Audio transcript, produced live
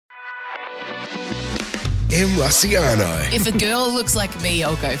M. Rusciano. If a girl looks like me,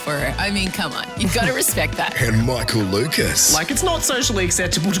 I'll go for it. I mean, come on. You've got to respect that. And Michael Lucas. Like, it's not socially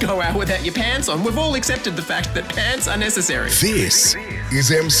acceptable to go out without your pants on. We've all accepted the fact that pants are necessary. This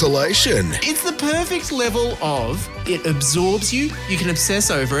is Emsolation. It's the perfect level of it absorbs you, you can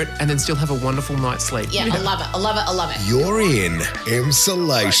obsess over it, and then still have a wonderful night's sleep. Yeah, I love it. I love it. I love it. You're in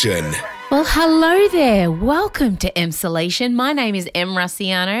Emsolation. Well, hello there. Welcome to Emsolation. My name is Em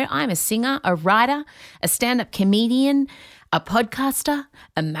Rusciano. I'm a singer, a writer, a stand-up comedian, a podcaster,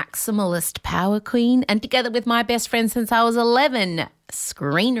 a maximalist power queen, and together with my best friend since I was 11,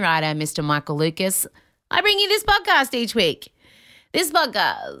 screenwriter Mr. Michael Lucas, I bring you this podcast each week. This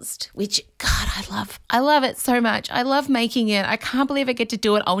podcast, which, God, I love it so much. I love making it. I can't believe I get to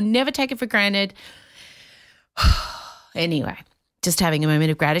do it. I'll never take it for granted. Anyway, just having a moment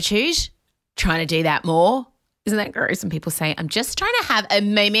of gratitude, trying to do that more. Isn't that gross when people say, I'm just trying to have a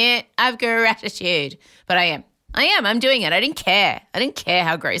moment of gratitude? But I am. I'm doing it. I didn't care. I didn't care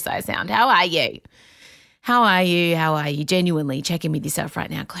how gross I sound. How are you? How are you? Genuinely check in with yourself right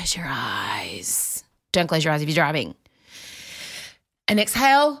now. Close your eyes. Don't close your eyes if you're driving. And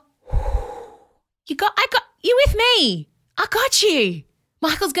exhale. I got you with me. I got you.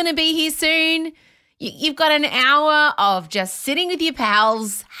 Michael's going to be here soon. You've got an hour of just sitting with your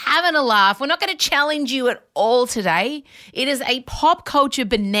pals, having a laugh. We're not going to challenge you at all today. It is a pop culture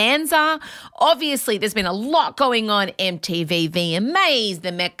bonanza. Obviously, there's been a lot going on. MTV VMAs,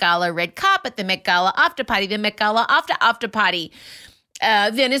 the Met Gala red carpet, the Met Gala after party, the Met Gala after party,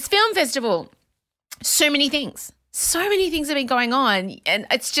 Venice Film Festival. So many things. So many things have been going on, and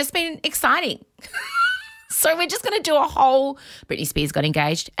it's just been exciting. So we're just going to do a whole Britney Spears got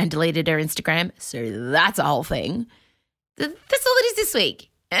engaged and deleted her Instagram. So that's a whole thing. That's all it is this week.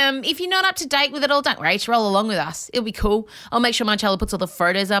 If you're not up to date with it all, don't worry. Just roll along with us. It'll be cool. I'll make sure Marcella puts all the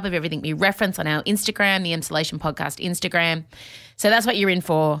photos up of everything we reference on our Instagram, the Emsolation Podcast Instagram. So that's what you're in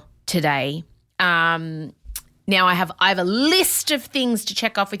for today. Now I have a list of things to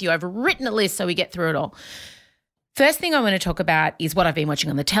check off with you. I've written a list so we get through it all. First thing I want to talk about is what I've been watching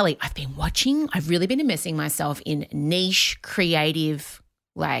on the telly. I've really been immersing myself in niche, creative,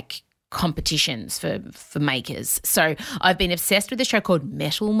 competitions for makers. So I've been obsessed with a show called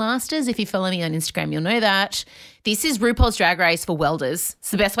Metal Masters. If you follow me on Instagram, you'll know that. This is RuPaul's Drag Race for welders.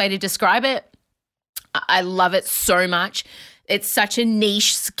 It's the best way to describe it. I love it so much. It's such a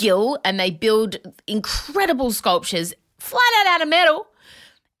niche skill, and they build incredible sculptures flat out of metal.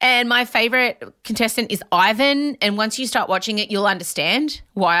 And my favourite contestant is Ivan, and once you start watching it, you'll understand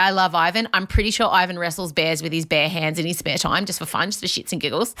why I love Ivan. I'm pretty sure Ivan wrestles bears with his bare hands in his spare time, just for fun, just for shits and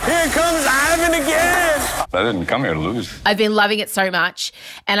giggles. Here comes Ivan again. I didn't come here to lose. I've been loving it so much.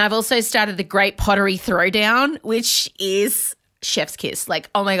 And I've also started the Great Pottery Throwdown, which is chef's kiss.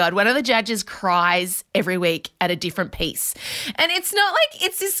 Oh my God, one of the judges cries every week at a different piece. And it's not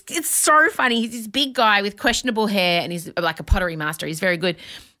it's so funny. He's this big guy with questionable hair, and he's like a pottery master. He's very good.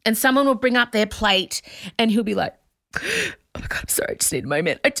 And someone will bring up their plate and he'll be like, oh my God, I'm sorry, I just need a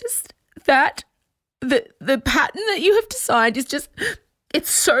moment. The pattern that you have designed is just, it's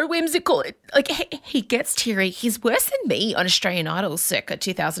so whimsical. He gets teary. He's worse than me on Australian Idol circa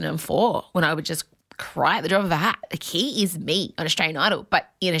 2004 when I would just cry at the drop of a hat. He is me on Australian Idol, but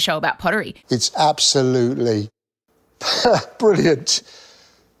in a show about pottery. It's absolutely brilliant.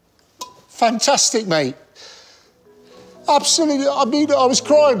 Fantastic, mate. Absolutely. I mean, I was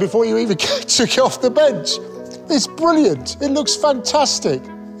crying before you even took it off the bench. It's brilliant. It looks fantastic.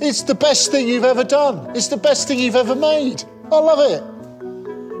 It's the best thing you've ever done. It's the best thing you've ever made. I love it.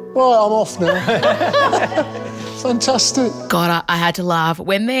 Right, I'm off now. Fantastic. God, I had to laugh.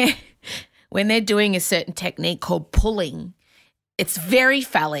 When they're doing a certain technique called pulling, it's very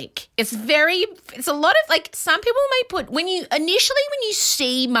phallic. It's a lot of, some people may put, when you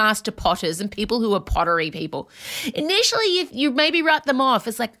see master potters and people who are pottery people, initially you maybe write them off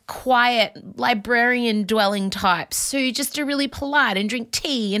as quiet librarian dwelling types who just are really polite and drink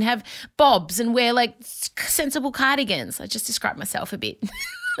tea and have bobs and wear sensible cardigans. I just described myself a bit.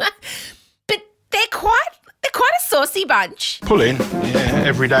 But they're quite a saucy bunch. Pull-in, yeah,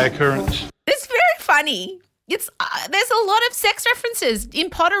 everyday occurrence. It's very funny. There's a lot of sex references in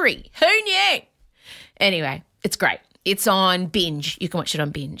pottery. Who knew? Anyway, it's great. It's on Binge. You can watch it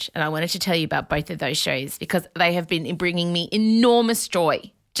on Binge. And I wanted to tell you about both of those shows because they have been bringing me enormous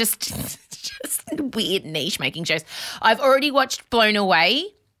joy. Just weird niche making shows. I've already watched Blown Away,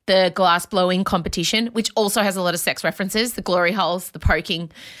 the glass blowing competition, which also has a lot of sex references, the glory holes, the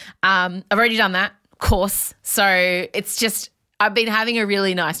poking. I've already done that, of course. So it's just, I've been having a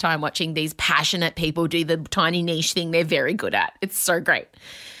really nice time watching these passionate people do the tiny niche thing they're very good at. It's so great.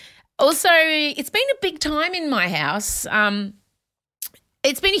 Also, it's been a big time in my house.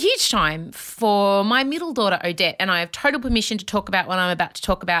 It's been a huge time for my middle daughter, Odette, and I have total permission to talk about what I'm about to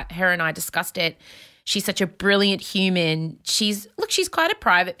talk about. Her and I discussed it. She's such a brilliant human. She's quite a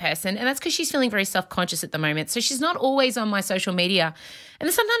private person, and that's because she's feeling very self-conscious at the moment. So she's not always on my social media. And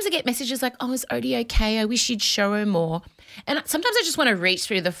then sometimes I get messages like, oh, is Odie okay? I wish you'd show her more. And sometimes I just want to reach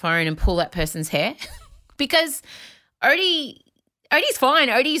through the phone and pull that person's hair because Odie's fine.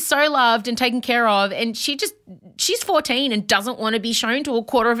 Odie's so loved and taken care of, and she's 14 and doesn't want to be shown to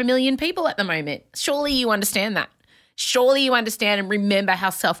 250,000 people at the moment. Surely you understand that. Surely you understand and remember how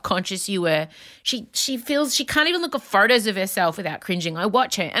self-conscious you were. She feels she can't even look at photos of herself without cringing. I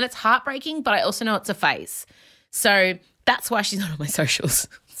watch her and it's heartbreaking, but I also know it's a phase. So that's why she's not on my socials.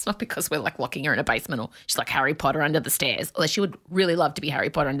 It's not because we're like locking her in a basement or she's like Harry Potter under the stairs. Although she would really love to be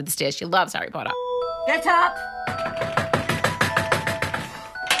Harry Potter under the stairs. She loves Harry Potter. Get up!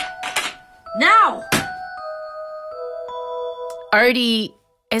 Now! Odie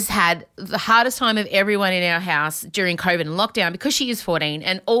has had the hardest time of everyone in our house during COVID and lockdown because she is 14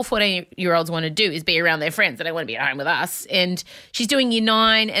 and all 14-year-olds want to do is be around their friends. They don't want to be at home with us. And she's doing year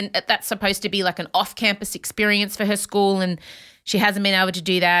 9 and that's supposed to be like an off-campus experience for her school and she hasn't been able to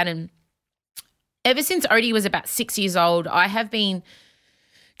do that. And ever since Odie was about 6 years old, I have been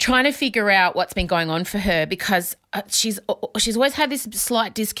trying to figure out what's been going on for her because she's always had this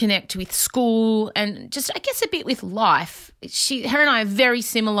slight disconnect with school and just I guess a bit with life. Her and I are very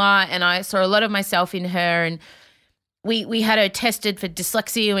similar and I saw a lot of myself in her and we had her tested for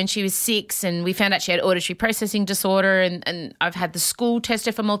dyslexia when she was 6 and we found out she had auditory processing disorder and I've had the school test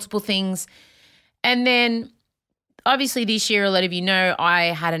her for multiple things. And then obviously this year, a lot of you know, I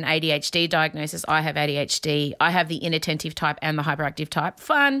had an ADHD diagnosis. I have ADHD. I have the inattentive type and the hyperactive type.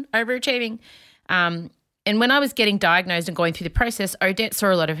 Fun, overachieving. And when I was getting diagnosed and going through the process, Odette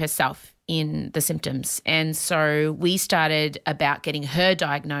saw a lot of herself in the symptoms. And so we started about getting her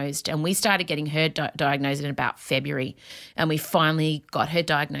diagnosed and we started getting her diagnosed in about February and we finally got her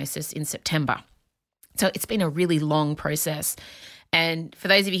diagnosis in September. So it's been a really long process. And for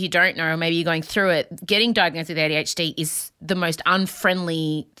those of you who don't know, or maybe you're going through it, getting diagnosed with ADHD is the most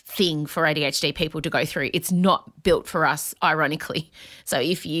unfriendly thing for ADHD people to go through. It's not built for us, ironically. So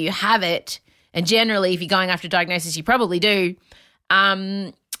if you have it, and generally if you're going after diagnosis, you probably do,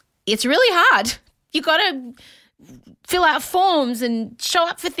 it's really hard. You've got to fill out forms and show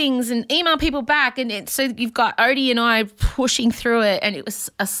up for things and email people back. And so you've got Odie and I pushing through it and it was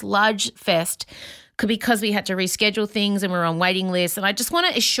a sludge fest because we had to reschedule things and we were on waiting lists. And I just want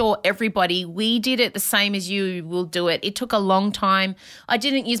to assure everybody we did it the same as you will do it. It took a long time. I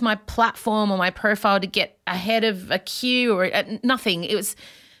didn't use my platform or my profile to get ahead of a queue or nothing. It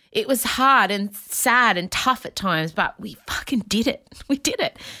was hard and sad and tough at times, but we fucking did it. We did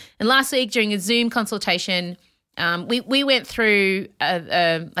it. And last week during a Zoom consultation, we went through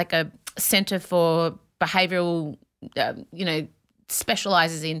a Centre for Behavioural,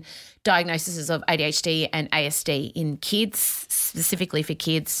 specialises in diagnoses of ADHD and ASD in kids, specifically for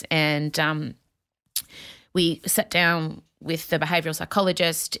kids. And we sat down with the behavioural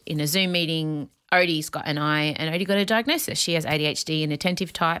psychologist in a Zoom meeting. Odie's got an eye and Odie got a diagnosis. She has ADHD and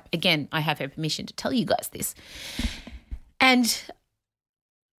attentive type. Again, I have her permission to tell you guys this. And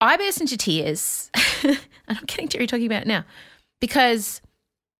I burst into tears, and I'm getting teary talking about it now, because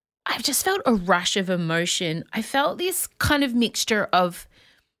I've just felt a rush of emotion. I felt this kind of mixture of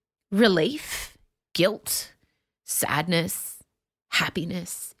relief, guilt, sadness,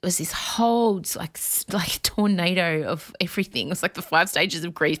 happiness. It was this whole like tornado of everything. It was like the 5 stages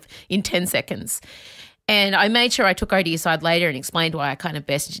of grief in 10 seconds. And I made sure I took Odie aside later and explained why I kind of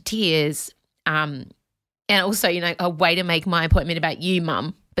burst into tears. And also, a way to make my appointment about you,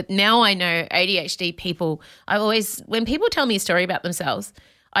 Mum. But now I know ADHD people, when people tell me a story about themselves,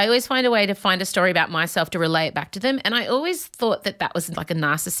 I always find a way to find a story about myself to relay it back to them. And I always thought that was like a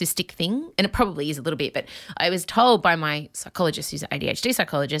narcissistic thing, and it probably is a little bit, but I was told by my psychologist, who's an ADHD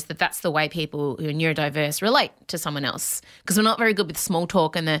psychologist, that that's the way people who are neurodiverse relate to someone else, because we're not very good with small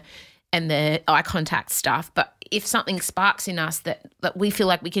talk and the eye contact stuff. But if something sparks in us that we feel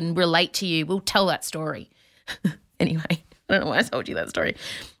like we can relate to you, we'll tell that story. Anyway, I don't know why I told you that story.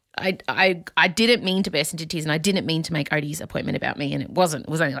 I didn't mean to burst into tears and I didn't mean to make Odie's appointment about me, and it was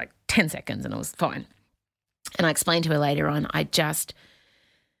only like 10 seconds and it was fine. And I explained to her later on, I just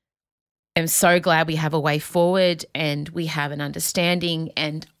am so glad we have a way forward and we have an understanding,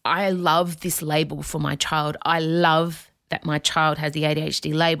 and I love this label for my child. I love that my child has the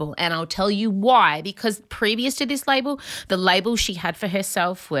ADHD label, and I'll tell you why. Because previous to this label, the labels she had for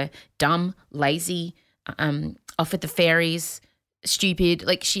herself were dumb, lazy, off at the fairies, stupid.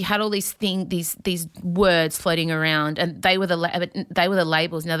 Like she had all these words floating around, and they were the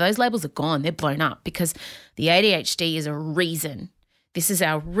labels. Now those labels are gone; they're blown up because the ADHD is a reason. This is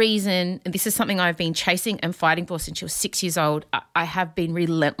our reason, and this is something I've been chasing and fighting for since she was 6 years old. I have been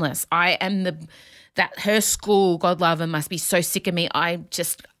relentless. I am that her school, God love them, must be so sick of me. I'm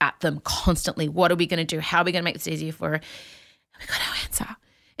just at them constantly. What are we going to do? How are we going to make this easier for her? We got no answer.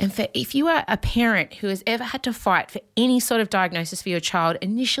 And if you are a parent who has ever had to fight for any sort of diagnosis for your child,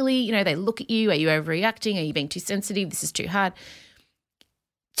 initially, they look at you. Are you overreacting? Are you being too sensitive? This is too hard.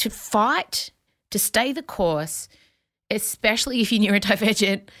 To fight, to stay the course, especially if you're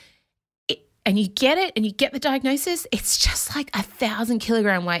neurodivergent, and you get it and you get the diagnosis, it's just like 1,000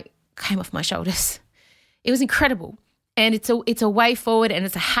 kilogram weight came off my shoulders. It was incredible. And it's a way forward, and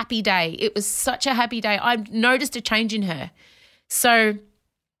it's a happy day. It was such a happy day. I've noticed a change in her. So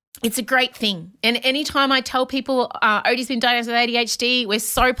it's a great thing. And anytime I tell people Odie's been diagnosed with ADHD, we're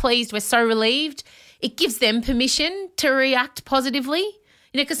so pleased, we're so relieved. It gives them permission to react positively,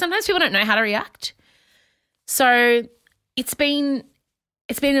 because sometimes people don't know how to react. So it's been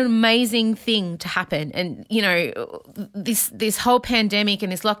an amazing thing to happen. And, this whole pandemic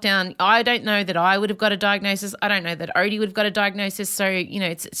and this lockdown, I don't know that I would have got a diagnosis. I don't know that Odie would have got a diagnosis. So,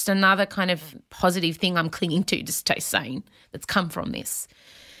 it's another kind of positive thing I'm clinging to stay sane that's come from this.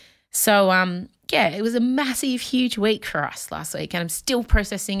 So, it was a massive, huge week for us last week, and I'm still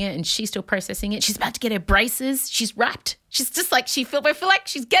processing it, and she's still processing it. She's about to get her braces. She's wrapped. She's just like, I feel like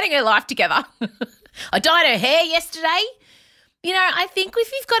she's getting her life together. I dyed her hair yesterday. I think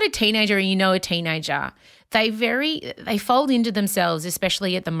if you've got a teenager and a teenager, they fold into themselves,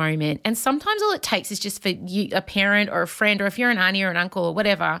 especially at the moment. And sometimes all it takes is just for you, a parent or a friend, or if you're an auntie or an uncle or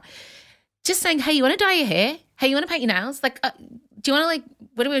whatever, just saying, hey, you want to dye your hair? Hey, you want to paint your nails? Like, do you want to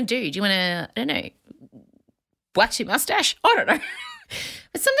what do we want to do? Do you want to, I don't know, wax your mustache? I don't know.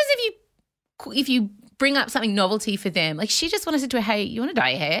 But sometimes if you bring up something novelty for them, like she just wanted to do, hey, you want to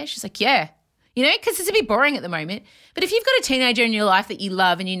dye your hair? She's like, yeah. Because it's a bit boring at the moment. But if you've got a teenager in your life that you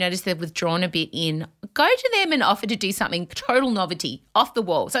love and you notice they've withdrawn a bit in, go to them and offer to do something total novelty, off the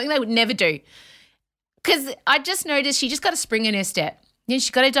wall, something they would never do. Because I just noticed she just got a spring in her step.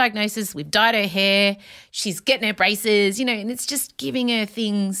 She got a diagnosis. We've dyed her hair. She's getting her braces, and it's just giving her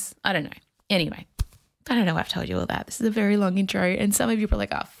things. I don't know. Anyway, I don't know why I've told you all that. This is a very long intro, and some of you are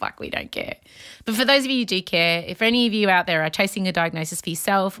like, oh, fuck, we don't care. But for those of you who do care, if any of you out there are chasing a diagnosis for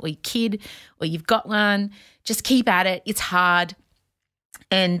yourself or your kid, or you've got one, just keep at it. It's hard.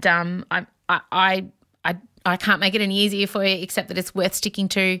 And I can't make it any easier for you, except that it's worth sticking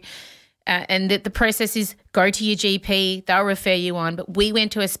to. And that the process is go to your GP, they'll refer you on. But we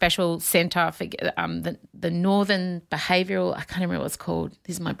went to a special centre for the Northern Behavioural, I can't remember what it's called,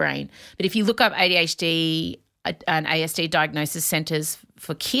 this is my brain. But if you look up ADHD and ASD diagnosis centres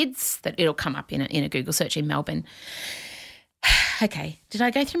for kids, that it'll come up in a Google search in Melbourne. Okay, did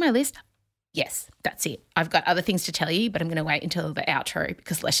I go through my list? Yes, that's it. I've got other things to tell you, but I'm going to wait until the outro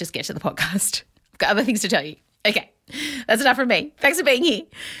because let's just get to the podcast. I've got other things to tell you. Okay, that's enough from me. Thanks for being here.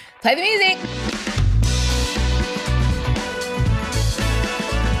 Play the music.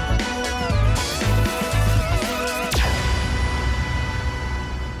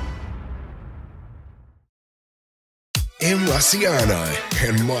 Em Rusciano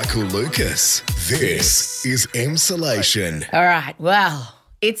and Michael Lucas. This is Emsolation. All right, well,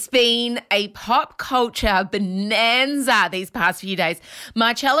 it's been a pop culture bonanza these past few days.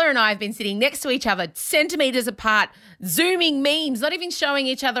 Marcella and I have been sitting next to each other, centimetres apart, zooming memes, not even showing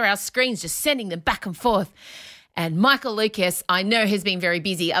each other our screens, just sending them back and forth. And Michael Lucas, I know, has been very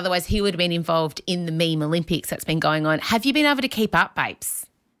busy. Otherwise, he would have been involved in the meme Olympics that's been going on. Have you been able to keep up, babes?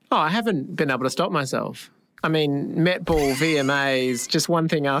 Oh, I haven't been able to stop myself. I mean, Met Ball, VMAs, just one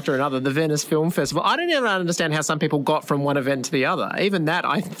thing after another, the Venice Film Festival. I don't even understand how some people got from one event to the other. Even that,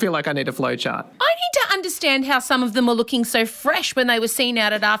 I feel like I need a flowchart. I need to understand how some of them were looking so fresh when they were seen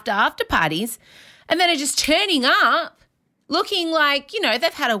out at after parties, and then are just turning up looking like,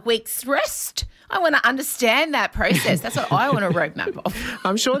 they've had a week's rest. I want to understand that process. That's what I want a roadmap of.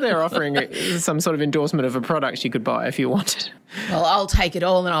 I'm sure they're offering some sort of endorsement of a product you could buy if you wanted. Well, I'll take it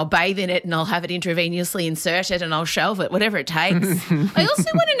all and I'll bathe in it and I'll have it intravenously inserted and I'll shelve it, whatever it takes. I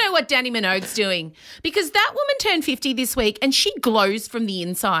also want to know what Danny Minogue's doing, because that woman turned 50 this week and she glows from the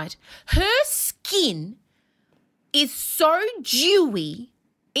inside. Her skin is so dewy.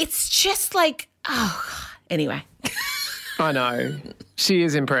 It's just like, anyway. I know. She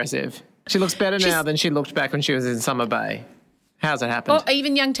is impressive. She looks better now than she looked back when she was in Summer Bay. How's it happened? Or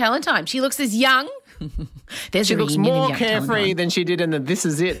even Young Talent Time. She looks as young. She looks more carefree than she did in the This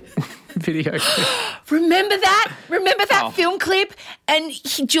Is It. video clip. Remember that? Remember that film clip? And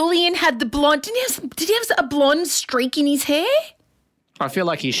Julian had the blonde. Did he have a blonde streak in his hair? I feel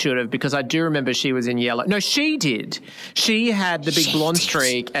like he should have, because I do remember she was in yellow. No, she did. She had the big blonde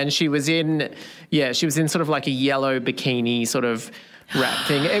streak, and she was in sort of like a yellow bikini sort of wrap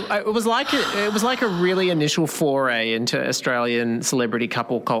thing. It was like a really initial foray into Australian celebrity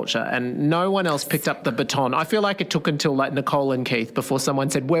couple culture, and no one else picked up the baton. I feel like it took until like Nicole and Keith before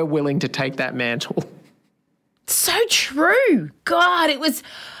someone said, we're willing to take that mantle. So true. God, it was...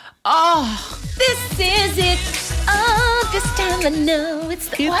 Oh, this is it. Oh, this time I know it's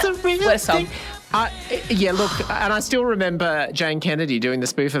the... It's a real what a song. Yeah, look, and I still remember Jane Kennedy doing the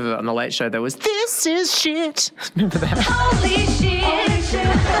spoof of it on The Late Show. There was, this is shit. Remember that? Holy shit.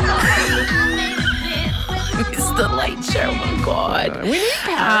 It's The Late Show, oh my God. We need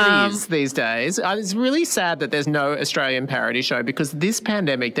parodies these days. It's really sad that there's no Australian parody show, because this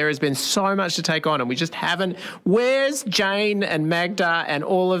pandemic, there has been so much to take on and we just haven't. Where's Jane and Magda and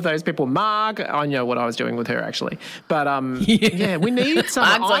all of those people? Marg, I know what I was doing with her actually. But yeah, we need some.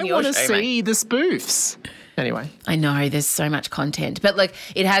 I want to see the spoofs. Anyway. I know there's so much content, but like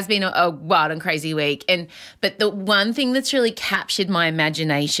it has been a wild and crazy week. But the one thing that's really captured my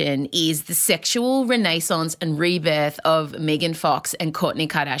imagination is the sexual renaissance and rebirth of Megan Fox and Kourtney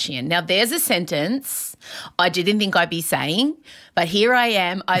Kardashian. Now there's a sentence I didn't think I'd be saying, but here I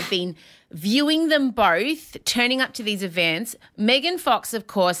am. I've been viewing them both, turning up to these events. Megan Fox, of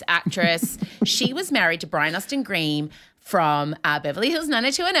course, actress. She was married to Brian Austin Green from Beverly Hills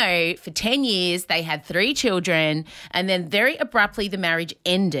 90210 for 10 years. They had 3 children, and then very abruptly the marriage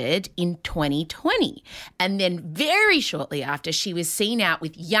ended in 2020. And then very shortly after, she was seen out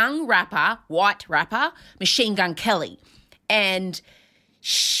with young white rapper, Machine Gun Kelly. And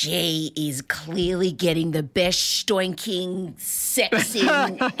she is clearly getting the best stoinking,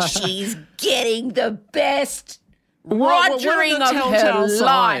 sexing. She's getting the best rogering what are the of telltale her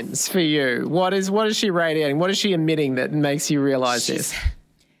signs life for you? What is she radiating? What is she emitting that makes you realise this?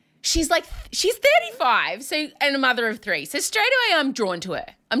 She's 35, and a mother of 3. So straight away I'm drawn to her.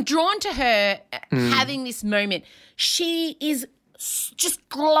 I'm drawn to her having this moment. She is just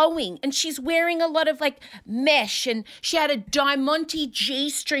glowing, and she's wearing a lot of like mesh, and she had a Diamante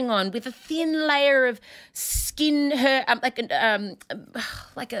G-string on with a thin layer of skin, her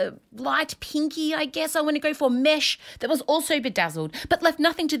like a light pinky, I guess I want to go for, mesh that was also bedazzled but left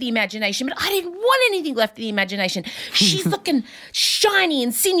nothing to the imagination. But I didn't want anything left to the imagination. She's looking shiny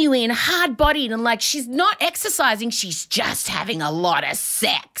and sinewy and hard-bodied, and like she's not exercising, she's just having a lot of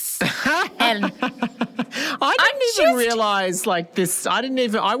sex. And I didn't even realise like this.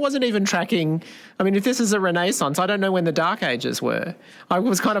 I wasn't even tracking. I mean, if this is a renaissance, I don't know when the Dark Ages were. I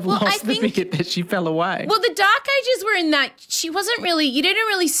was kind of lost the bit that she fell away. Well, the Dark Ages were in that she wasn't really, you didn't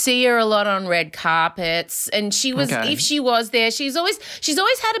really see her a lot on red carpets. And she was, if she was there, she's always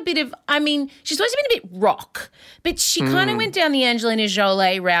had a bit of, she's always been a bit rock. But she kind of went down the Angelina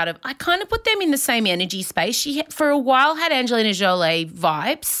Jolie route of, I kind of put them in the same energy space. She, for a while, had Angelina Jolie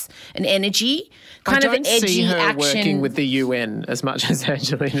vibes and energy. Kind of edgy action. I don't see her working with the UN as much as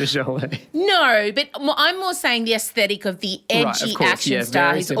Angelina Jolie. No, but I'm more saying the aesthetic of the edgy action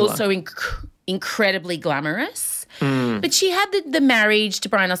star is also incredibly glamorous. But she had the marriage to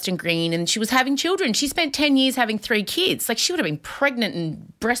Brian Austin Green, and she was having children. She spent 10 years having 3 kids. Like, she would have been pregnant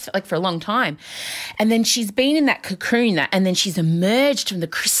and breastfed for a long time. And then she's been in that cocoon, and then she's emerged from the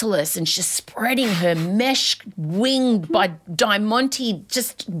chrysalis, and she's spreading her mesh winged by Diamante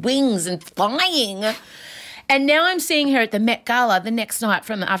just wings and flying. And now I'm seeing her at the Met Gala the next night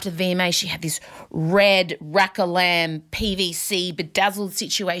after the VMA. She had this red Rack-a-Lamb PVC bedazzled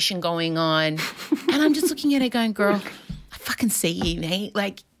situation going on. And I'm just looking at her going, girl, I fucking see you, mate.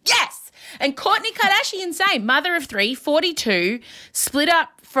 Like, yes. And Kourtney Kardashian, same, mother of 3, 42, split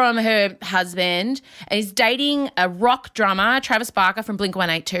up from her husband and is dating a rock drummer, Travis Barker from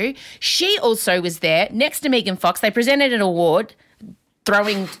Blink-182. She also was there next to Megan Fox. They presented an award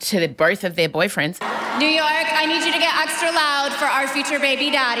throwing to both of their boyfriends. New York, I need you to get extra loud for our future baby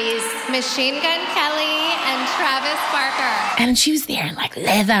daddies, Machine Gun Kelly and Travis Barker. And she was there in like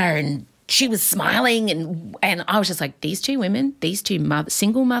leather, and she was smiling, and I was just like, these 2 women, these 2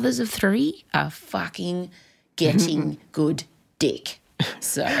 single mothers of 3 are fucking getting good dick.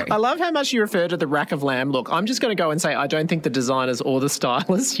 So I love how much you refer to the rack of lamb. Look, I'm just going to go and say I don't think the designers or the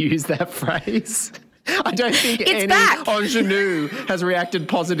stylists use that phrase. I don't think any ingenue has reacted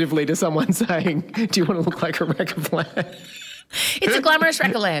positively to someone saying, do you want to look like a rack of lamb? It's a glamorous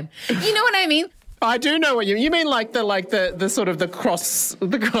rack of lamb. You know what I mean? I do know what you mean, like the sort of the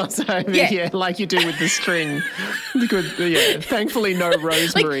crossover, Yeah. like you do with the string. Good, yeah. Thankfully, no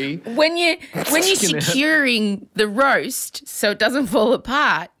rosemary. Like when you're securing the roast so it doesn't fall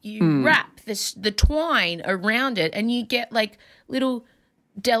apart, you wrap the twine around it, and you get like little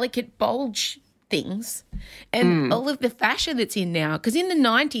delicate bulge things. And all of the fashion that's in now, because in the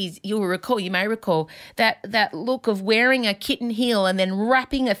 90s, you may recall that look of wearing a kitten heel and then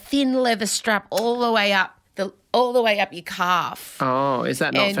wrapping a thin leather strap all the way up your calf. Oh, is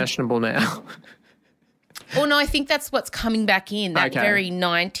that not fashionable now? Oh no, I think that's what's coming back in, that very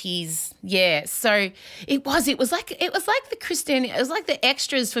 90s. Yeah. So it was like the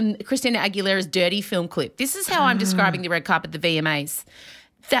extras from Christina Aguilera's Dirty film clip. This is how I'm describing the red carpet, the VMAs.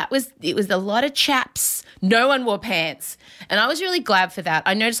 It was a lot of chaps. No one wore pants. And I was really glad for that.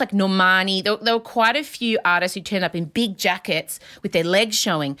 I noticed like Normani, there were quite a few artists who turned up in big jackets with their legs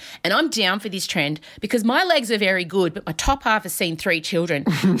showing. And I'm down for this trend because my legs are very good, but my top half has seen 3 children.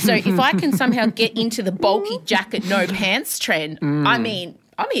 So if I can somehow get into the bulky jacket, no pants trend, I mean,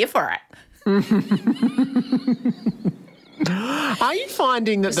 I'm here for it. Are you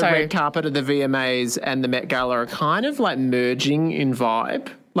finding that the red carpet of the VMAs and the Met Gala are kind of like merging in vibe?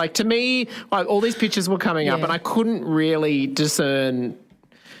 Like to me, like all these pictures were coming up and I couldn't really discern,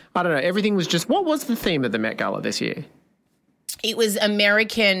 I don't know, everything was just, what was the theme of the Met Gala this year? It was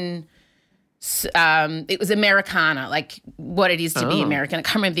American, it was Americana, like what it is to be American. I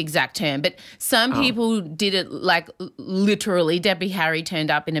can't remember the exact term, but some people did it like literally. Debbie Harry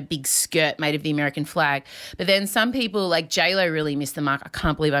turned up in a big skirt made of the American flag. But then some people like J-Lo really missed the mark. I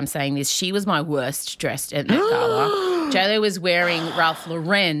can't believe I'm saying this. She was my worst dressed at Met Gala. J-Lo was wearing Ralph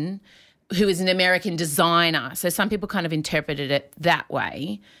Lauren, who is an American designer. So some people kind of interpreted it that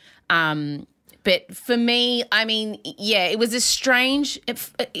way. But for me, I mean, yeah, it was a strange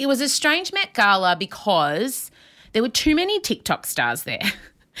Met Gala because there were too many TikTok stars there.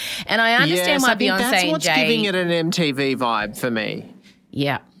 And I understand why Beyonce that's and what's Jay... giving it an MTV vibe for me.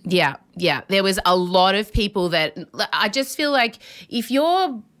 Yeah. There was a lot of people that I just feel like if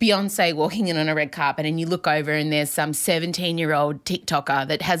you're Beyonce walking in on a red carpet and you look over and there's some 17-year-old TikToker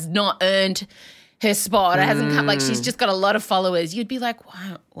that has not earned her spot or hasn't come, like she's just got a lot of followers, you'd be like,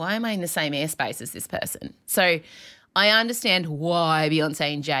 why am I in the same airspace as this person? So I understand why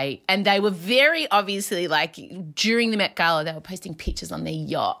Beyonce and Jay, and they were very obviously like during the Met Gala, they were posting pictures on their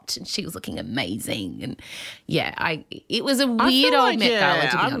yacht and she was looking amazing. And it was a weird old Met Gala,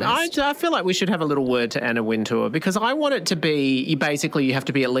 to be honest. I feel like we should have a little word to Anna Wintour because I want it to be, you have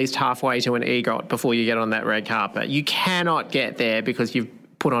to be at least halfway to an EGOT before you get on that red carpet. You cannot get there because you've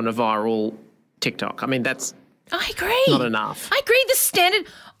put on a viral TikTok. I mean, that's I agree. Not enough. I agree. The standard,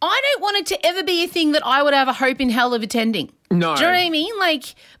 I don't want it to ever be a thing that I would have a hope in hell of attending. No. Do you know what I mean?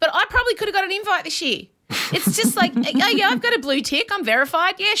 Like, but I probably could have got an invite this year. It's just like, yeah, I've got a blue tick. I'm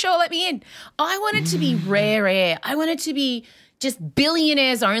verified. Yeah, sure, let me in. I want it to be rare air. I want it to be just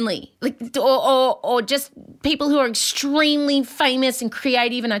billionaires only, like, or just people who are extremely famous and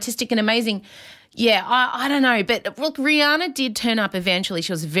creative and artistic and amazing. Yeah, I don't know. But look, Rihanna did turn up eventually.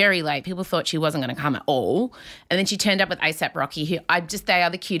 She was very late. People thought she wasn't going to come at all. And then she turned up with A$AP Rocky, who they are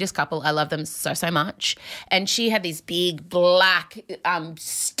the cutest couple. I love them so, so much. And she had this big black,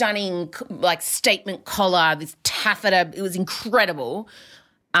 stunning, like statement collar, this taffeta. It was incredible.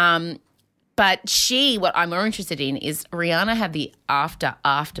 But what I'm more interested in is Rihanna had the after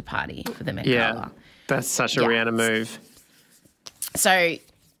party for the Met Gala. That's such a Rihanna move. So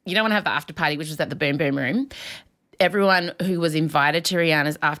you don't want to have the after party, which was at the Boom Boom Room. Everyone who was invited to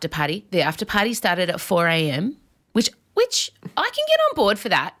Rihanna's after party, the after party started at 4 a.m., which I can get on board for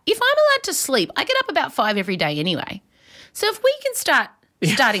that. If I'm allowed to sleep, I get up about 5 every day anyway. So if we can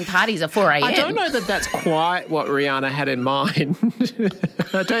starting parties at 4 a.m. I don't know that that's quite what Rihanna had in mind.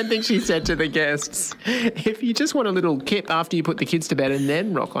 I don't think she said to the guests, if you just want a little kip after you put the kids to bed and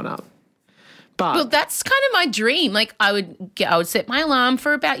then rock on up. But well, that's kind of my dream. Like I would set my alarm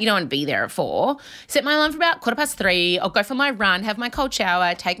for about, you don't want to be there at 4, set my alarm for about 3:15. I'll go for my run, have my cold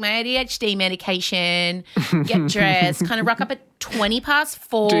shower, take my ADHD medication, get dressed, kind of rock up at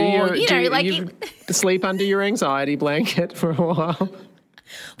 4:20. Do you sleep under your anxiety blanket for a while?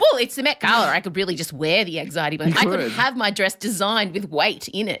 Well, it's the Met Gala. I could really just wear the anxiety blanket. I could have my dress designed with weight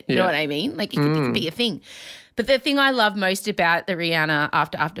in it. You know what I mean? Like it could be a thing. But the thing I love most about the Rihanna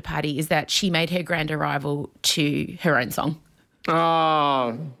after party is that she made her grand arrival to her own song.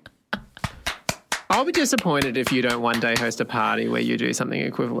 Oh. I'll be disappointed if you don't one day host a party where you do something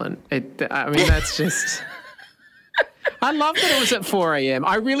equivalent. That's just... I love that it was at 4 a.m.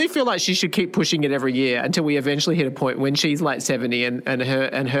 I really feel like she should keep pushing it every year until we eventually hit a point when she's like 70 and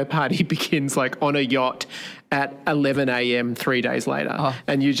her party begins like on a yacht at 11 a.m. 3 days later. Oh,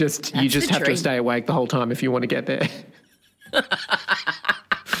 and you just have to stay awake the whole time if you want to get there.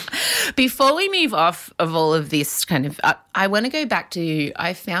 Before we move off of all of this kind of, I want to go back to,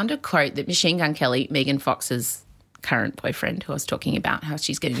 I found a quote that Machine Gun Kelly, Megan Fox's current boyfriend, who I was talking about, how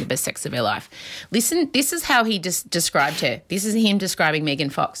she's getting the best sex of her life. Listen, this is how he described her. This is him describing Megan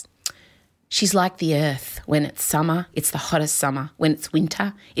Fox. She's like the earth. When it's summer, it's the hottest summer. When it's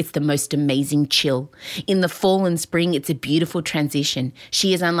winter, it's the most amazing chill. In the fall and spring, it's a beautiful transition.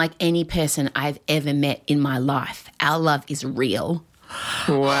 She is unlike any person I've ever met in my life. Our love is real.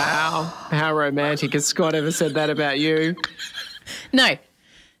 Wow. How romantic. Has Scott ever said that about you? No.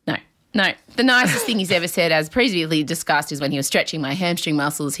 The nicest thing he's ever said, as previously discussed, is when he was stretching my hamstring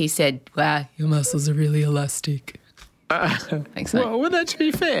muscles, he said, wow, your muscles are really elastic. Thanks, mate. Well, that to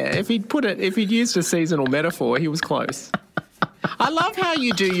be fair, if he'd used a seasonal metaphor, he was close. I love how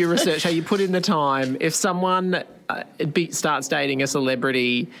you do your research, how you put in the time. If someone starts dating a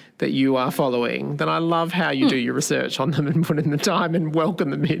celebrity that you are following, then I love how you do your research on them and put in the time and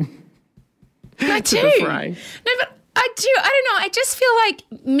welcome them in. I do. The fray. No, but I do. I don't know. I just feel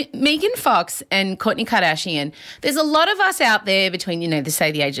like Megan Fox and Kourtney Kardashian, there's a lot of us out there between,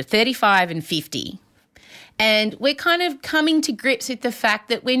 say the age of 35 and 50. And we're kind of coming to grips with the fact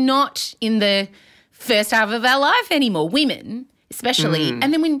that we're not in the first half of our life anymore, women especially.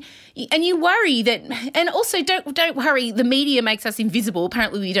 And then you worry that, and also don't worry, the media makes us invisible.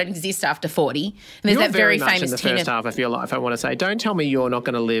 Apparently we don't exist after 40. And there's You're that very much famous in the first half of your life, I want to say. Don't tell me you're not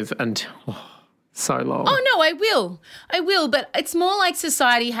going to live until so long. Oh, no, I will. But it's more like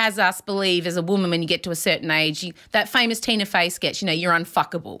society has us believe as a woman when you get to a certain age, that famous Tina Fey sketch, you're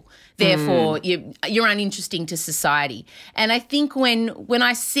unfuckable. Therefore, you're uninteresting to society. And I think when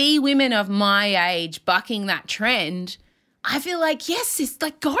I see women of my age bucking that trend, I feel like, yes, it's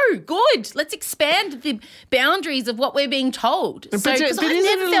like, go, good. Let's expand the boundaries of what we're being told. Because I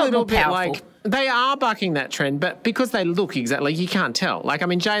never felt more powerful. Like, they are bucking that trend, but because they look exactly, you can't tell. Like, I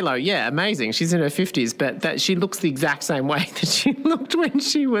mean, J-Lo, yeah, amazing. She's in her 50s, but that she looks the exact same way that she looked when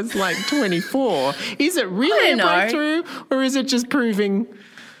she was like 24. Is it really a breakthrough, or is it just proving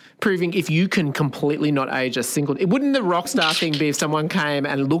if you can completely not age a single... Wouldn't the rock star thing be if someone came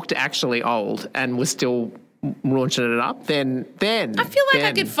and looked actually old and was still launching it up? Then I feel like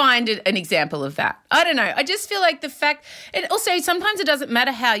I could find an example of that. I don't know. I just feel like the fact... And also, sometimes it doesn't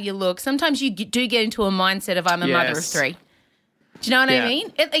matter how you look. Sometimes you do get into a mindset of I'm a mother of three. Do you know what I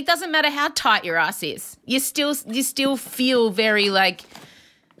mean? It doesn't matter how tight your ass is. You still feel very like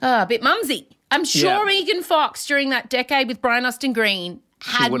a bit mumsy. I'm sure Megan Fox during that decade with Brian Austin Green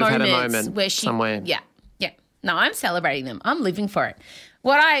had moments where she... somewhere. Yeah. No, I'm celebrating them. I'm living for it.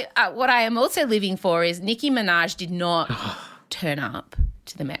 What I am also living for is Nicki Minaj did not turn up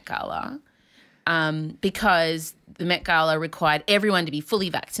to the Met Gala because the Met Gala required everyone to be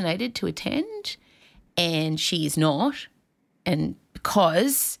fully vaccinated to attend, and she is not. And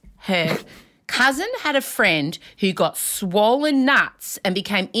because her cousin had a friend who got swollen nuts and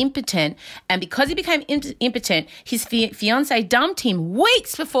became impotent, and because he became impotent, his fiancé dumped him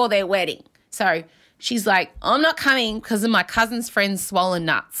weeks before their wedding. So she's like, I'm not coming because of my cousin's friend's swollen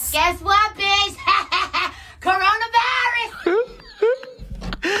nuts. Guess what, bitch? Coronavirus!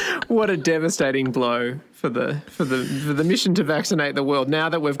 What a devastating blow for the mission to vaccinate the world. Now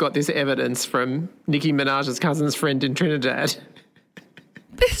that we've got this evidence from Nicki Minaj's cousin's friend in Trinidad.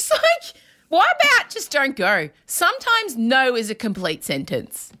 It's like, why about just don't go? Sometimes no is a complete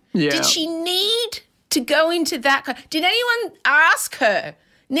sentence. Yeah. Did she need to go into that? Did anyone ask her,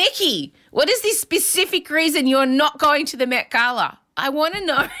 Nicki, what is this specific reason you're not going to the Met Gala? I want to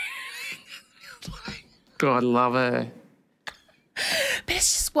know. God, love her. But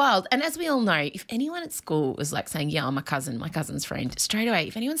it's just wild. And as we all know, if anyone at school was like saying, yeah, I'm my cousin's friend, straight away,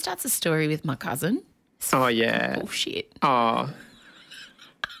 if anyone starts a story with my cousin, bullshit. Oh.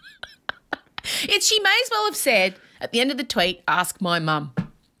 She may as well have said at the end of the tweet, ask my mum.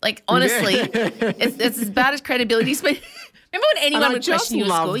 Like, honestly, it's as bad as credibility. Remember when anyone would question you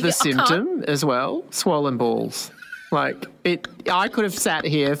at school? I just love the symptom as well, swollen balls. Like, I could have sat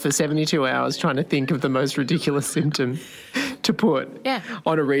here for 72 hours trying to think of the most ridiculous symptom to put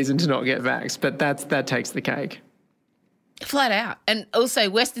on a reason to not get vaxxed, but that takes the cake. Flat out. And also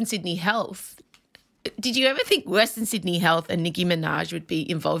Western Sydney Health. Did you ever think Western Sydney Health and Nicki Minaj would be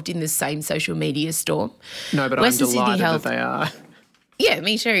involved in the same social media storm? No, but Western I'm delighted that they are. Yeah,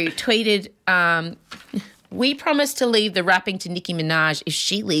 me too. Tweeted, we promise to leave the rapping to Nicki Minaj if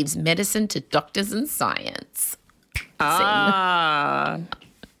she leaves medicine to doctors and science. Ah.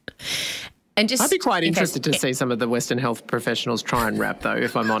 And just I'd be quite in case- interested to see some of the Western health professionals try and rap, though,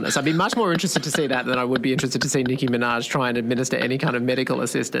 if I'm honest. I'd be much more interested to see that than I would be interested to see Nicki Minaj try and administer any kind of medical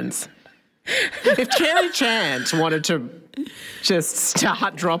assistance. If Cherry Chant wanted to just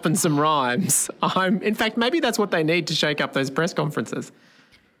start dropping some rhymes, in fact, maybe that's what they need to shake up those press conferences.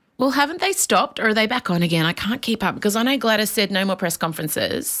 Well, haven't they stopped or are they back on again? I can't keep up because I know Gladys said no more press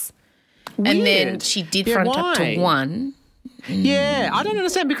conferences. And then Weird. she did Yeah, front up why? to one. Yeah, I don't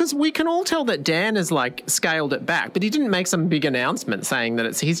understand because we can all tell that Dan has scaled it back, but he didn't make some big announcement saying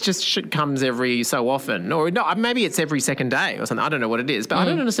that he's just comes every so often, or no, maybe it's every second day or something. I don't know what it is, but I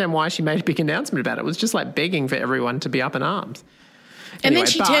don't understand why she made a big announcement about it. It was just like begging for everyone to be up in arms. And Anyway,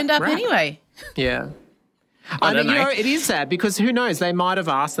 then she but turned up rap. anyway. Yeah. I don't know. It is sad because who knows? They might have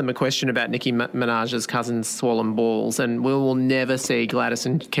asked them a question about Nicki Minaj's cousin's swollen balls, and we will never see Gladys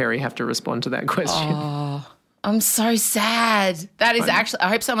and Kerry have to respond to that question. I'm so sad. That is actually, I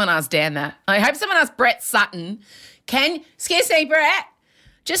hope someone asked Dan that. I hope someone asked Brett Sutton. Excuse me, Brett,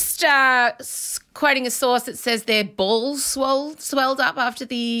 just quoting a source that says their balls swelled up after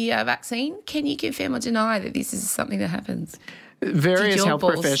the vaccine. Can you confirm or deny that this is something that happens? Various your health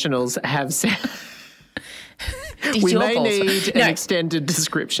balls- professionals have said. Did We your may balls- need No. an extended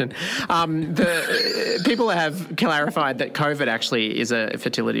description. The people have clarified that COVID actually is a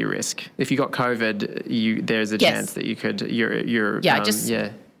fertility risk. If you got COVID, there's a Yes. chance that you could.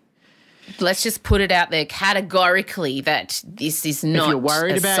 Let's just put it out there categorically that this is not If you're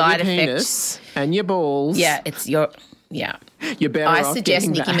worried a about side your effect. penis and your balls, Yeah, it's your, yeah. you're better I off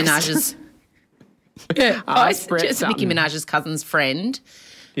suggest getting Nicki vaxxed. Minaj's. I Ask Brett suggest Nicki Sutton. Minaj's cousin's friend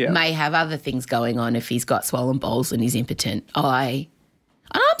Yeah. may have other things going on if he's got swollen balls and he's impotent. I'm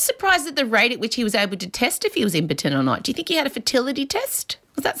surprised at the rate at which he was able to test if he was impotent or not. Do you think he had a fertility test?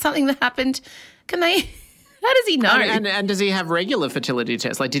 Was that something that happened? How does he know? And does he have regular fertility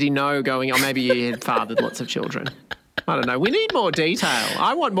tests? Like, did he know going, maybe he had fathered lots of children? I don't know. We need more detail.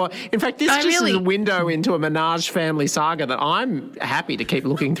 I want more. In fact, this is a window into a Minaj family saga that I'm happy to keep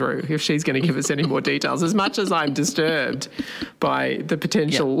looking through if she's going to give us any more details. As much as I'm disturbed by the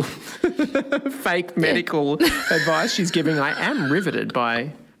potential fake medical advice she's giving, I am riveted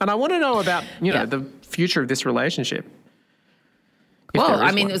by, and I want to know about, the future of this relationship. Well,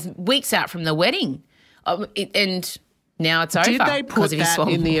 it was weeks out from the wedding. And now it's over. Did they put because of his that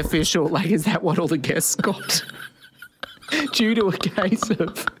swollen in the balls. official, is that what all the guests got? Due to a case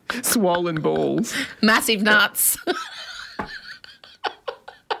of swollen balls. Massive nuts.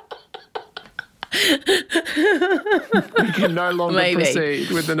 We can no longer Maybe.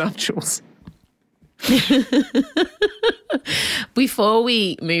 proceed with the nuptials. Before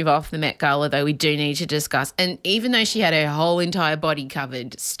we move off the Met Gala, though, we do need to discuss, and even though she had her whole entire body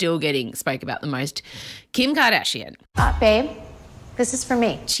covered, still getting spoke about the most, Kim Kardashian. Babe, this is for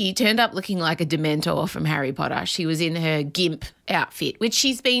me. She turned up looking like a Dementor from Harry Potter. She was in her GIMP outfit, which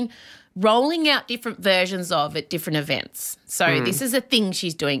she's been rolling out different versions of at different events. So this is a thing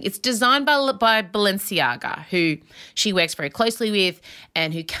she's doing. It's designed by Balenciaga, who she works very closely with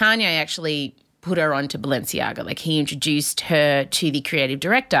and who Kanye actually put her on to Balenciaga. Like, he introduced her to the creative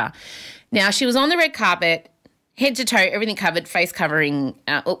director. Now, she was on the red carpet, head to toe, everything covered, face covering.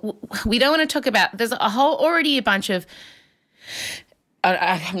 We don't want to talk about, there's already a bunch of, I'm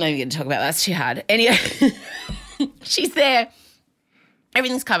not even going to talk about that. That's too hard. Anyway, she's there.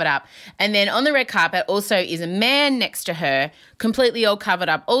 Everything's covered up. And then on the red carpet also is a man next to her, completely all covered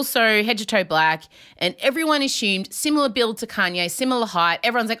up, also head to toe black. And everyone assumed similar build to Kanye, similar height.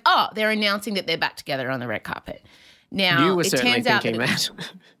 Everyone's like, oh, they're announcing that they're back together on the red carpet. Now, You were it certainly turns out thinking that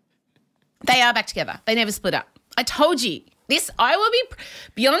that. they are back together. They never split up. I told you.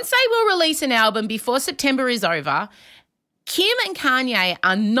 Beyonce will release an album before September is over. Kim and Kanye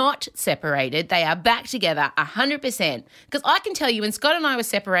are not separated. They are back together 100%. Because I can tell you, when Scott and I were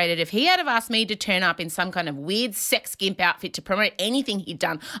separated, if he had have asked me to turn up in some kind of weird sex gimp outfit to promote anything he'd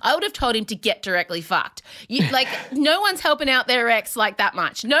done, I would have told him to get directly fucked. No one's helping out their ex like that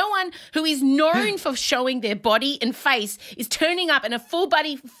much. No one who is known for showing their body and face is turning up in a full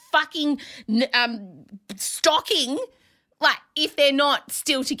body fucking stocking, if they're not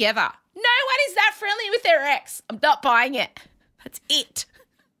still together. No one is that friendly with their ex. I'm not buying it. That's it.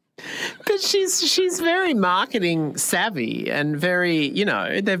 But she's very marketing savvy and very,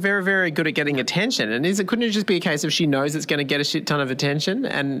 they're very, very good at getting attention. And couldn't it just be a case of she knows it's going to get a shit ton of attention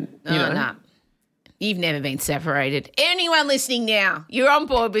and, Nah. You've never been separated. Anyone listening now, you're on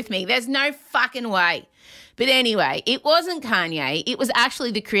board with me. There's no fucking way. But anyway, it wasn't Kanye. It was actually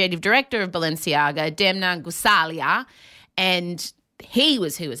the creative director of Balenciaga, Demna Gvasalia, and he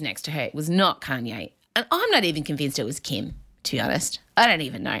was who was next to her. It was not Kanye. and I'm not even convinced it was Kim, to be honest. I don't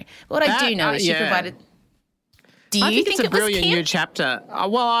even know. But what I do know is she provided. Do you think think it's a it was brilliant Kim? new chapter?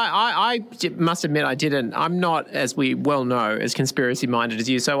 Well, I must admit I didn't. I'm not, as we well know, as conspiracy-minded as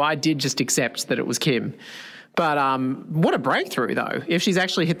you, so I did just accept that it was Kim. But what a breakthrough, though, if she's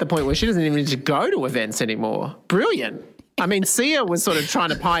actually hit the point where she doesn't even need to go to events anymore. Brilliant. I mean, Sia was sort of trying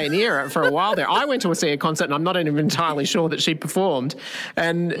to pieneer it for a while there. I went to a Sia concert and I'm not even entirely sure that she performed.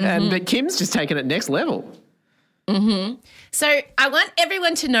 But Kim's just taken it next level. Mm-hmm. So I want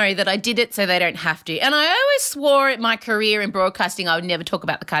everyone to know that I did it so they don't have to. And I always swore at my career in broadcasting I would never talk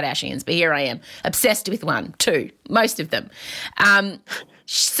about the Kardashians, but here I am, obsessed with two, most of them.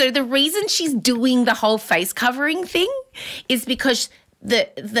 So the reason she's doing the whole face covering thing is because the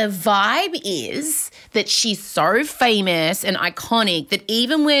vibe is that she's so famous and iconic that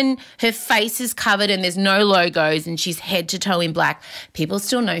even when her face is covered and there's no logos and she's head to toe in black, people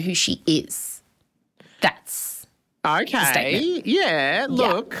still know who she is. That's okay. Yeah.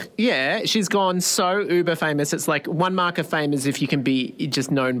 Look. Yeah. She's gone so uber famous. It's like one mark of fame is if you can be just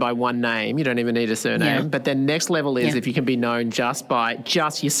known by one name. You don't even need a surname. Yeah. But then next level is if you can be known just by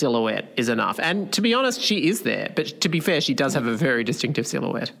your silhouette is enough. And to be honest, she is there. But to be fair, she does have a very distinctive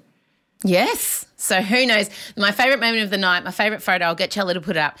silhouette. Yes. So who knows? My favourite moment of the night, my favourite photo, I'll get Chella to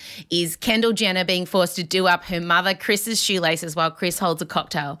put it up, is Kendall Jenner being forced to do up her mother Chris's shoelaces while Chris holds a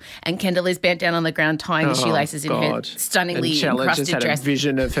cocktail, and Kendall is bent down on the ground tying the shoelaces in her stunningly and Chella encrusted just had dress. a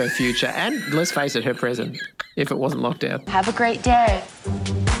vision of her future and, let's face it, her present, if it wasn't locked down. Have a great day,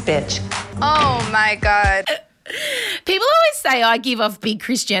 bitch. Oh, my God. People always say I give off big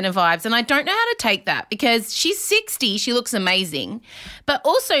Kris Jenner vibes, and I don't know how to take that because she's 60, she looks amazing, but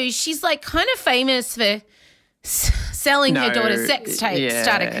also she's like kind of famous for selling her daughter's sex tapes,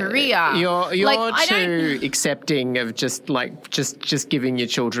 start a career. You're like, too accepting of just giving your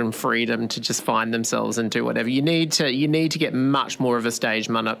children freedom to just find themselves and do whatever. You need to get much more of a stage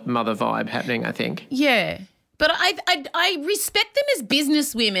mother vibe happening, I think. Yeah. But I respect them as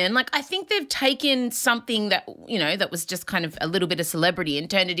businesswomen. Like, I think they've taken something that, that was just kind of a little bit of celebrity and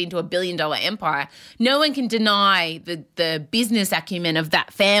turned it into a $1 billion empire. No one can deny the business acumen of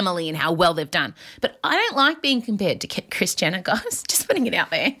that family and how well they've done. But I don't like being compared to Kris Jenner, guys. Just putting it out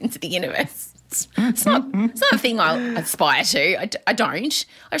there into the universe. It's not a thing I aspire to. I don't.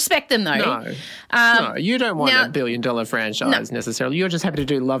 I respect them, though. No, you don't want a $1 billion franchise necessarily. You're just happy to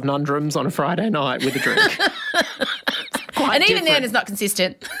do Love Nundrums on a Friday night with a drink. And even then, it's not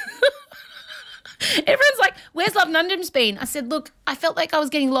consistent. Everyone's like, where's Love Nundrums been? I said, look, I felt like I was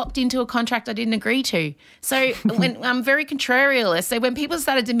getting locked into a contract I didn't agree to. So when I'm very contrarialist. So when people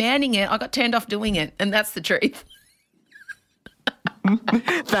started demanding it, I got turned off doing it. And that's the truth.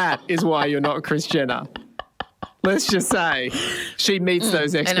 That is why you're not Kris Jenner. Let's just say she meets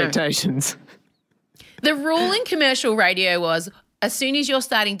those expectations. The rule in commercial radio was as soon as you're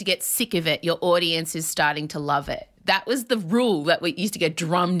starting to get sick of it, your audience is starting to love it. That was the rule that we used to get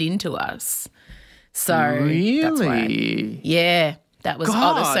drummed into us. So really? That's why that was there's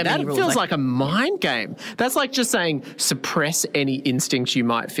so many rules. That feels like a mind game. That's like just saying suppress any instinct you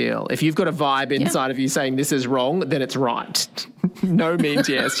might feel. If you've got a vibe inside of you saying this is wrong, then it's right. No means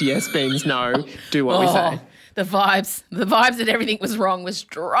yes. Yes means no. Do what we say. The vibes that everything was wrong was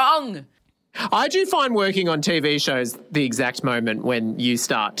strong. I do find working on TV shows the exact moment when you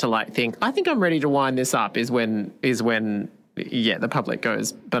start to think, I think I'm ready to wind this up is when the public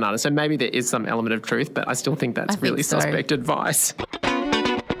goes bananas. So maybe there is some element of truth, but I still think that's really suspect advice.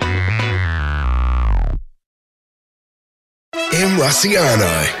 Em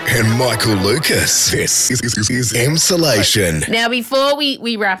Rusciano and Michael Lucas. This is Emsolation. Now, before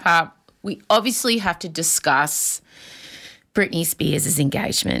we wrap up, we obviously have to discuss Britney Spears'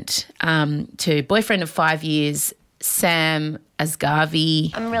 engagement to boyfriend of 5 years, Sam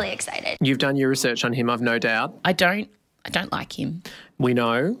Asghari. I'm really excited. You've done your research on him, I've no doubt. I don't like him. We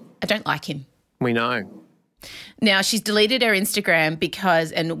know. I don't like him. We know. Now, she's deleted her Instagram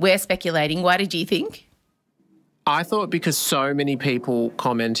because, and we're speculating, why did you think? I thought because so many people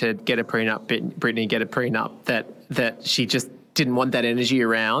commented, get a prenup, Britney, get a prenup, that she just didn't want that energy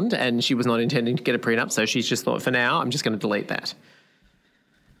around and she was not intending to get a prenup, so she's just thought, for now, I'm just going to delete that.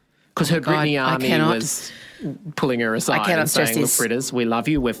 Because her Britney army was pulling her aside and saying, look, Britters, we love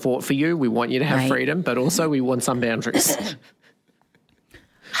you, we've fought for you, we want you to have freedom, but also we want some boundaries.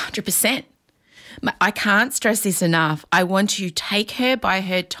 100%. I can't stress this enough. I want you to take her by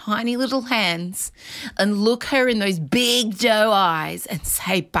her tiny little hands and look her in those big doe eyes and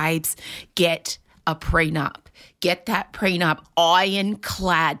say, babes, get a prenup. Get that prenup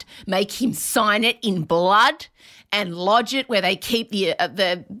ironclad. Make him sign it in blood and lodge it where they keep the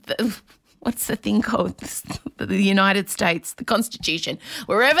what's the thing called? The United States, the Constitution.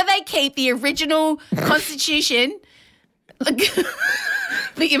 Wherever they keep the original Constitution,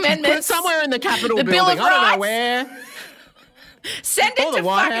 the amendments. Somewhere in the Capitol the building. Bill of I don't know Rights. where. Send it Or the to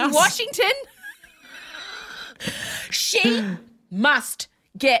White fucking House. Washington. She must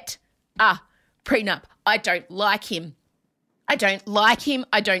get a prenup. I don't like him. I don't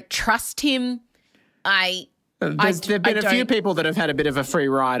trust him. There's been a few people that have had a bit of a free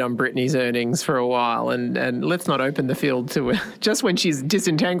ride on Britney's earnings for a while, and let's not open the field to it just when she's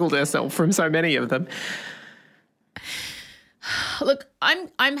disentangled herself from so many of them. Look,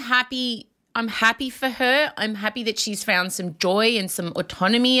 I'm happy. I'm happy for her. I'm happy that she's found some joy and some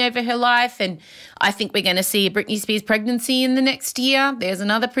autonomy over her life. And I think we're going to see a Britney Spears pregnancy in the next year. There's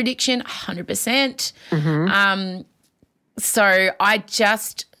another prediction, 100%. So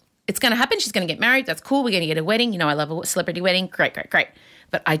it's going to happen. She's going to get married. That's cool. We're going to get a wedding. You know, I love a celebrity wedding. Great.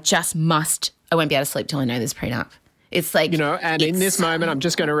 But I won't be able to sleep till I know this prenup. It's like, you know, and in this moment, I'm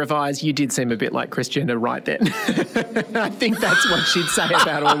just going to revise, you did seem a bit like Kris Jenner right then. I think that's what she'd say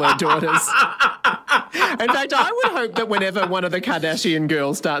about all her daughters. In fact, I would hope that whenever one of the Kardashian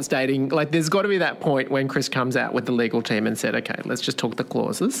girls starts dating, like there's got to be that point when Kris comes out with the legal team and said, okay, let's just talk the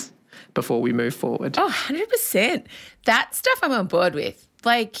clauses before we move forward. Oh, 100%. That stuff I'm on board with.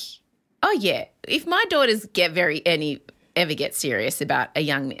 Like, oh yeah, if my daughters ever get serious about a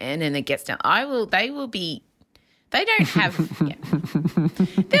young man and it gets down, they don't have,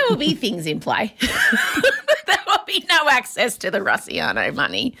 there will be things in play. There will be no access to the Rossiano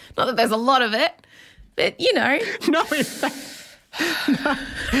money. Not that there's a lot of it, but you know. No, in fact. Yeah.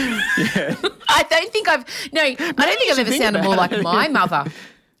 I don't think I've ever sounded more like my mother.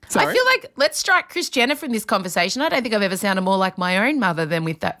 Sorry? I feel like, let's strike Kris Jenner from this conversation. I don't think I've ever sounded more like my own mother than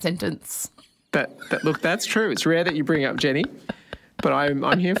with that sentence. Look, that's true. It's rare that you bring up Jenny, but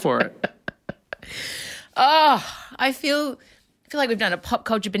I'm here for it. Oh, I feel like we've done a pop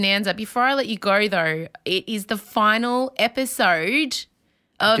culture bonanza. Before I let you go, though, it is the final episode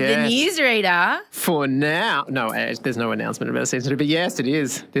of the Newsreader. For now. No, there's no announcement about season 2, but yes, it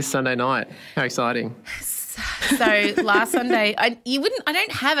is this Sunday night. How exciting. So last Sunday, I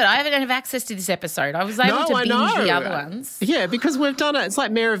don't have it. I don't have access to this episode. I was able to binge the other ones. Yeah, because we've done it. It's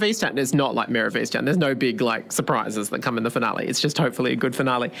like Mare of Easttown. It's not like Mare of Easttown. There's no big like surprises that come in the finale. It's just hopefully a good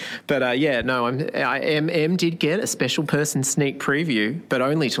finale. But M did get a special person sneak preview, but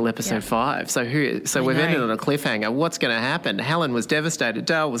only till episode 5. So we've ended on a cliffhanger. What's going to happen? Helen was devastated.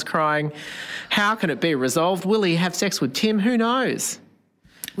 Dale was crying. How can it be resolved? Will he have sex with Tim? Who knows?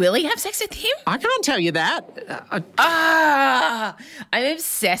 Will he have sex with him? I can't tell you that. I'm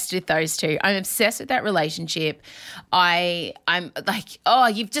obsessed with those two. I'm obsessed with that relationship. I'm like,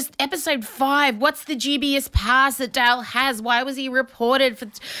 you've just episode 5. What's the dubious past that Dale has? Why was he reported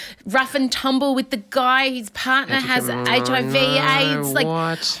for rough and tumble with the guy whose partner has HIV/AIDS? Like,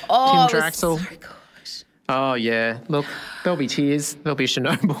 what? Oh, Tim Draxel. So good. Oh yeah. Look, there'll be tears. There'll be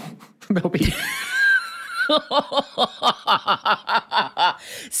Chernobyl. There'll be.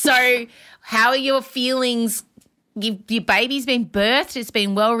 So, how are your feelings? Your baby's been birthed. It's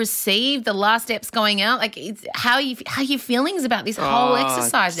been well received. The last step's going out. Like, how are your feelings about this whole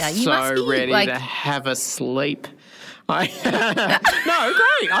exercise now? You must be ready like, to have a sleep. No, great.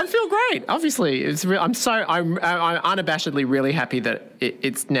 I feel great. Obviously, I'm unabashedly really happy that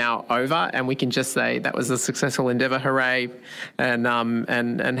it's now over, and we can just say that was a successful endeavour. Hooray! And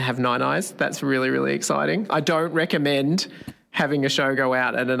have 9 eyes. That's really, really exciting. I don't recommend having a show go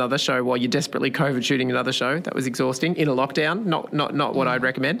out and another show while you're desperately COVID shooting another show. That was exhausting in a lockdown. Not what I'd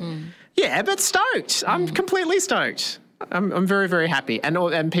recommend. Yeah, but stoked. I'm completely stoked. I'm very, very happy.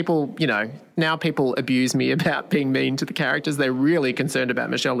 And people, you know, now people abuse me about being mean to the characters. They're really concerned about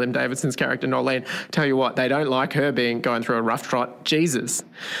Michelle Lim Davidson's character, Nolene. Tell you what, they don't like her going through a rough trot. Jesus.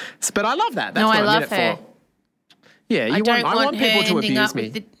 But I love that. That's what I'm in it for. Yeah, I want people to abuse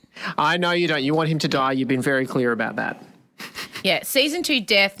me. I know you don't. You want him to die. You've been very clear about that. Yeah, season 2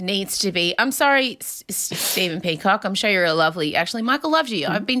 death needs to be. I'm sorry, Stephen Peacock. I'm sure you're a lovely. Actually, Michael loves you.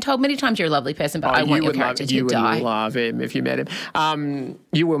 I've been told many times you're a lovely person, but I want your character to die. You would love him if you met him.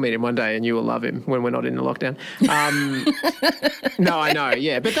 You will meet him one day, and you will love him when we're not in the lockdown. No, I know.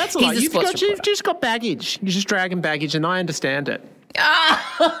 Yeah, but that's all right. You've just got baggage. You're just dragging baggage, and I understand it.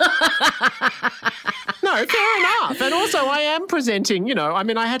 No, fair enough. And also I am presenting, you know, I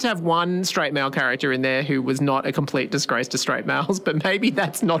mean, I had to have one straight male character in there who was not a complete disgrace to straight males, but maybe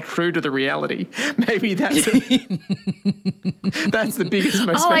that's not true to the reality. Maybe that's that's the biggest,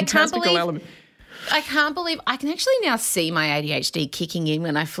 most fantastical element. I can't believe I can actually now see my ADHD kicking in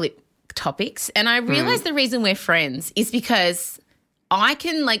when I flip topics. And I realise the reason we're friends is because we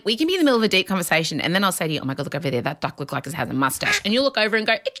can be in the middle of a deep conversation and then I'll say to you, oh my God, look over there, that duck looks like it has a mustache. And you'll look over and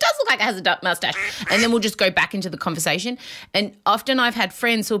go, it does look like it has a duck mustache. And then we'll just go back into the conversation. And often I've had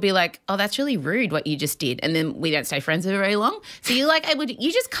friends who'll be like, oh, that's really rude what you just did. And then we don't stay friends for very long. So you're like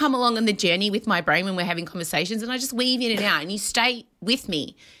you just come along on the journey with my brain when we're having conversations and I just weave in and out and you stay with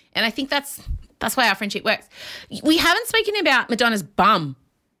me. And I think that's why our friendship works. We haven't spoken about Madonna's bum.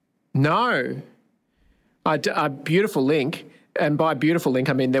 No. A beautiful link. And by beautiful link,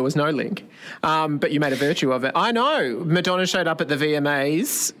 I mean there was no link. But you made a virtue of it. I know. Madonna showed up at the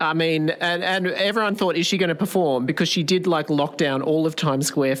VMAs. I mean, and everyone thought, is she going to perform? Because she did lock down all of Times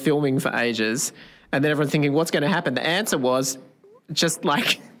Square filming for ages. And then everyone thinking, what's going to happen? The answer was just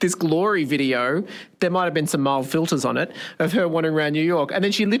this glory video. There might have been some mild filters on it of her wandering around New York. And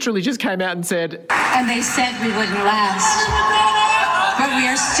then she literally just came out and said... And they said we wouldn't last. But we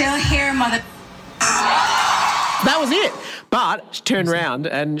are still here, mother... That was it. But she turned around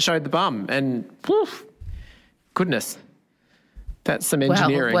and showed the bum and, goodness, that's some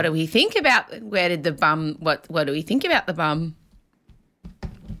engineering. Well, what do we think about what do we think about the bum?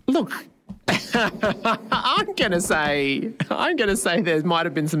 Look, I'm going to say there might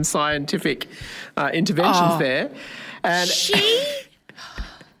have been some scientific interventions there. And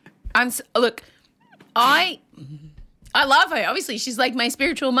look, I love her. Obviously, she's like my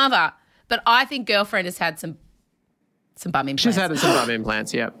spiritual mother, but I think Girlfriend has had some bum implants. She's had some bum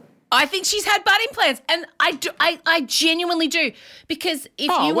implants, yeah. I think she's had butt implants, and I genuinely do, because if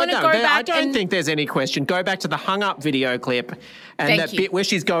you want to go back, I don't think there's any question. Go back to the hung up video clip, and bit where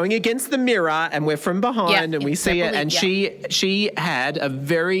she's going against the mirror, and we're from behind, and we see it, and she had a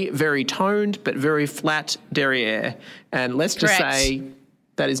very, very toned but very flat derriere, and let's just say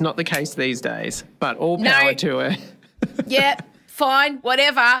that is not the case these days. But all power to her. Yeah. Fine,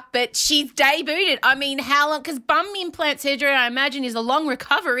 whatever, but she's debuted it. I mean, how long? Because bum implant surgery, I imagine, is a long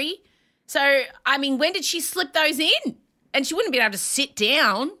recovery. So, I mean, when did she slip those in? And she wouldn't be able to sit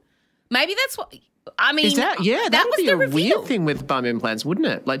down. Maybe that's what, I mean. That would be a weird thing with bum implants, wouldn't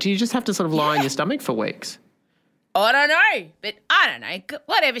it? Do you just have to sort of lie on your stomach for weeks? I don't know, but I don't know.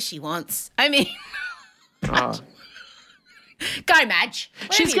 Whatever she wants. I mean. Go, Madge.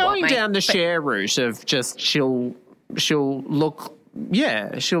 She's going down the Cher route of just she'll look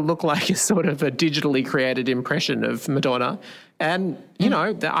like a sort of a digitally created impression of Madonna. And, you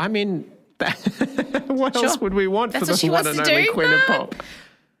know, I mean, what else would we want for the one and only Queen of Pop?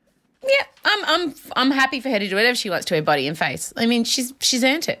 Yeah, I'm happy for her to do whatever she wants to her body and face. I mean, she's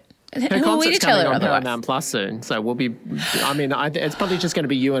earned it. Her concert's coming on Paramount Plus soon, so we'll be, I mean, it's probably just going to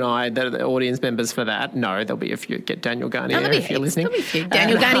be you and I, the audience members for that. No, there'll be a few. Get Daniel Garnier if you're listening. There'll be a few.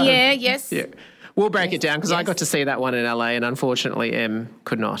 Daniel Garnier, yes. Yeah. We'll break it down because I got to see that one in LA and unfortunately Em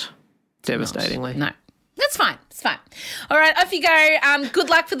could not, devastatingly. No. That's fine. It's fine. All right, off you go. Good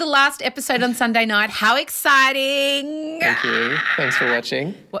luck for the last episode on Sunday night. How exciting. Thank you. Thanks for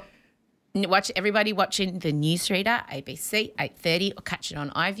watching. Everybody watching the Newsreader, ABC, 8:30, or catch it on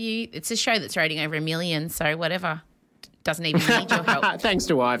iView. It's a show that's rating over 1 million, so whatever. Doesn't even need your help. Thanks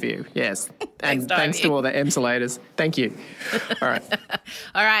to iView, yes. And thanks to all the Emsolators. Thank you. All right.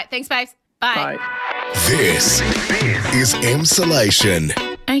 All right. Thanks, babes. Bye. This is Emsolation.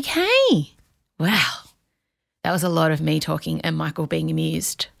 Okay. Wow. That was a lot of me talking and Michael being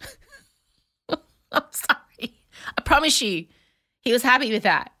amused. I'm sorry. I promise you, he was happy with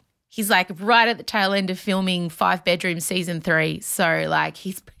that. He's right at the tail end of filming 5 Bedroom season 3. So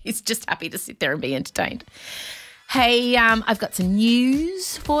he's just happy to sit there and be entertained. Hey, I've got some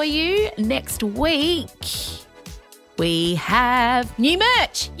news for you. Next week, we have new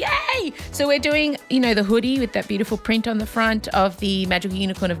merch. Yay! So we're doing, the hoodie with that beautiful print on the front of the Magical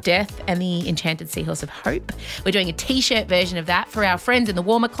Unicorn of Death and the Enchanted Seahorse of Hope. We're doing a T-shirt version of that for our friends in the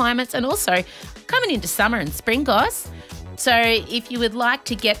warmer climates and also coming into summer and spring, guys. So if you would like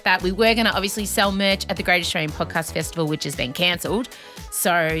to get that, we were going to obviously sell merch at the Great Australian Podcast Festival, which has been cancelled.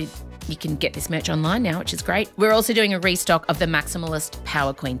 So you can get this merch online now, which is great. We're also doing a restock of the Maximalist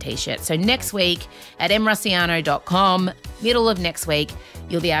Power Queen T-shirt. So next week at mrossiano.com, middle of next week,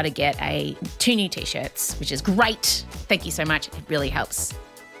 you'll be able to get 2 new T-shirts, which is great. Thank you so much. It really helps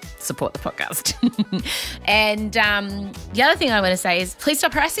support the podcast. And the other thing I want to say is please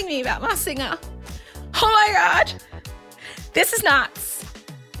stop harassing me about Masked Singer. Oh my God. This is nuts.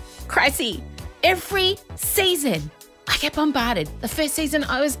 Crazy. Every season I get bombarded. The first season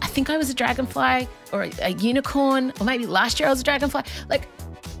I think I was a dragonfly or a unicorn, or maybe last year I was a dragonfly. I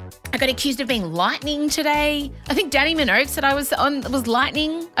got accused of being lightning today. I think Danny Minogue said I was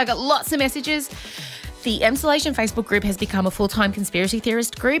lightning. I got lots of messages. The Emsolation Facebook group has become a full-time conspiracy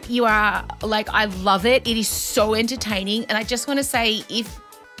theorist group. I love it. It is so entertaining. And I just want to say, if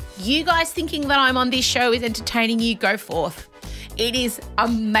you guys thinking that I'm on this show is entertaining you, go forth. It is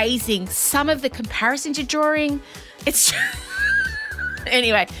amazing. Some of the comparisons you're drawing, it's...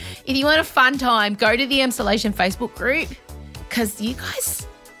 Anyway, if you want a fun time, go to the Emsolation Facebook group because you guys...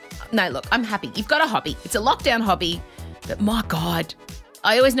 No, look, I'm happy. You've got a hobby. It's a lockdown hobby. But my God,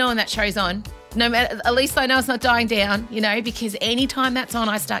 I always know when that show's on. No matter, at least I know it's not dying down, because anytime that's on,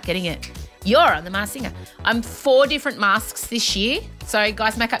 I start getting it. You're on The Masked Singer. I'm 4 different masks this year. So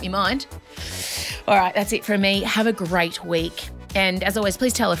guys, make up your mind. All right, that's it from me. Have a great week. And as always,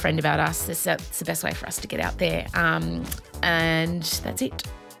 please tell a friend about us. That's the best way for us to get out there. And that's it.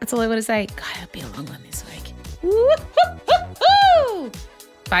 That's all I want to say. God, it'll be a long one this week. Woo-hoo-hoo-hoo!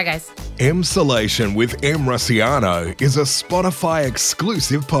 Bye, guys. Emsolation with Em Rusciano is a Spotify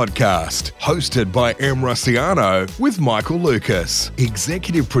exclusive podcast hosted by Em Rusciano with Michael Lucas.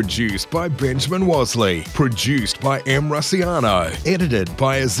 Executive produced by Benjamin Wasley. Produced by Em Rusciano. Edited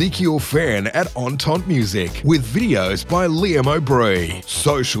by Ezekiel Fan at Entente Music. With videos by Liam O'Brien.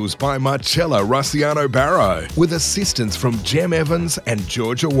 Socials by Marcella Rusciano Barrow. With assistance from Jem Evans and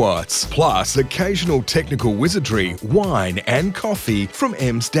Georgia Watts. Plus occasional technical wizardry, wine and coffee from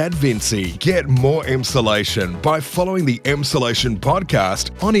Em's dad Vincy. Get more Emsolation by following the Emsolation podcast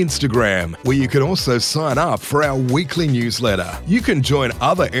on Instagram, where you can also sign up for our weekly newsletter. You can join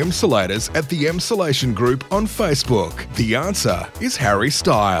other Emsolators at the Emsolation group on Facebook. The answer is Harry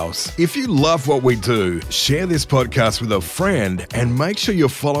Styles. If you love what we do, share this podcast with a friend and make sure you're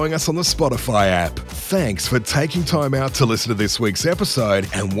following us on the Spotify app. Thanks for taking time out to listen to this week's episode,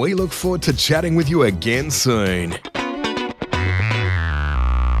 and we look forward to chatting with you again soon.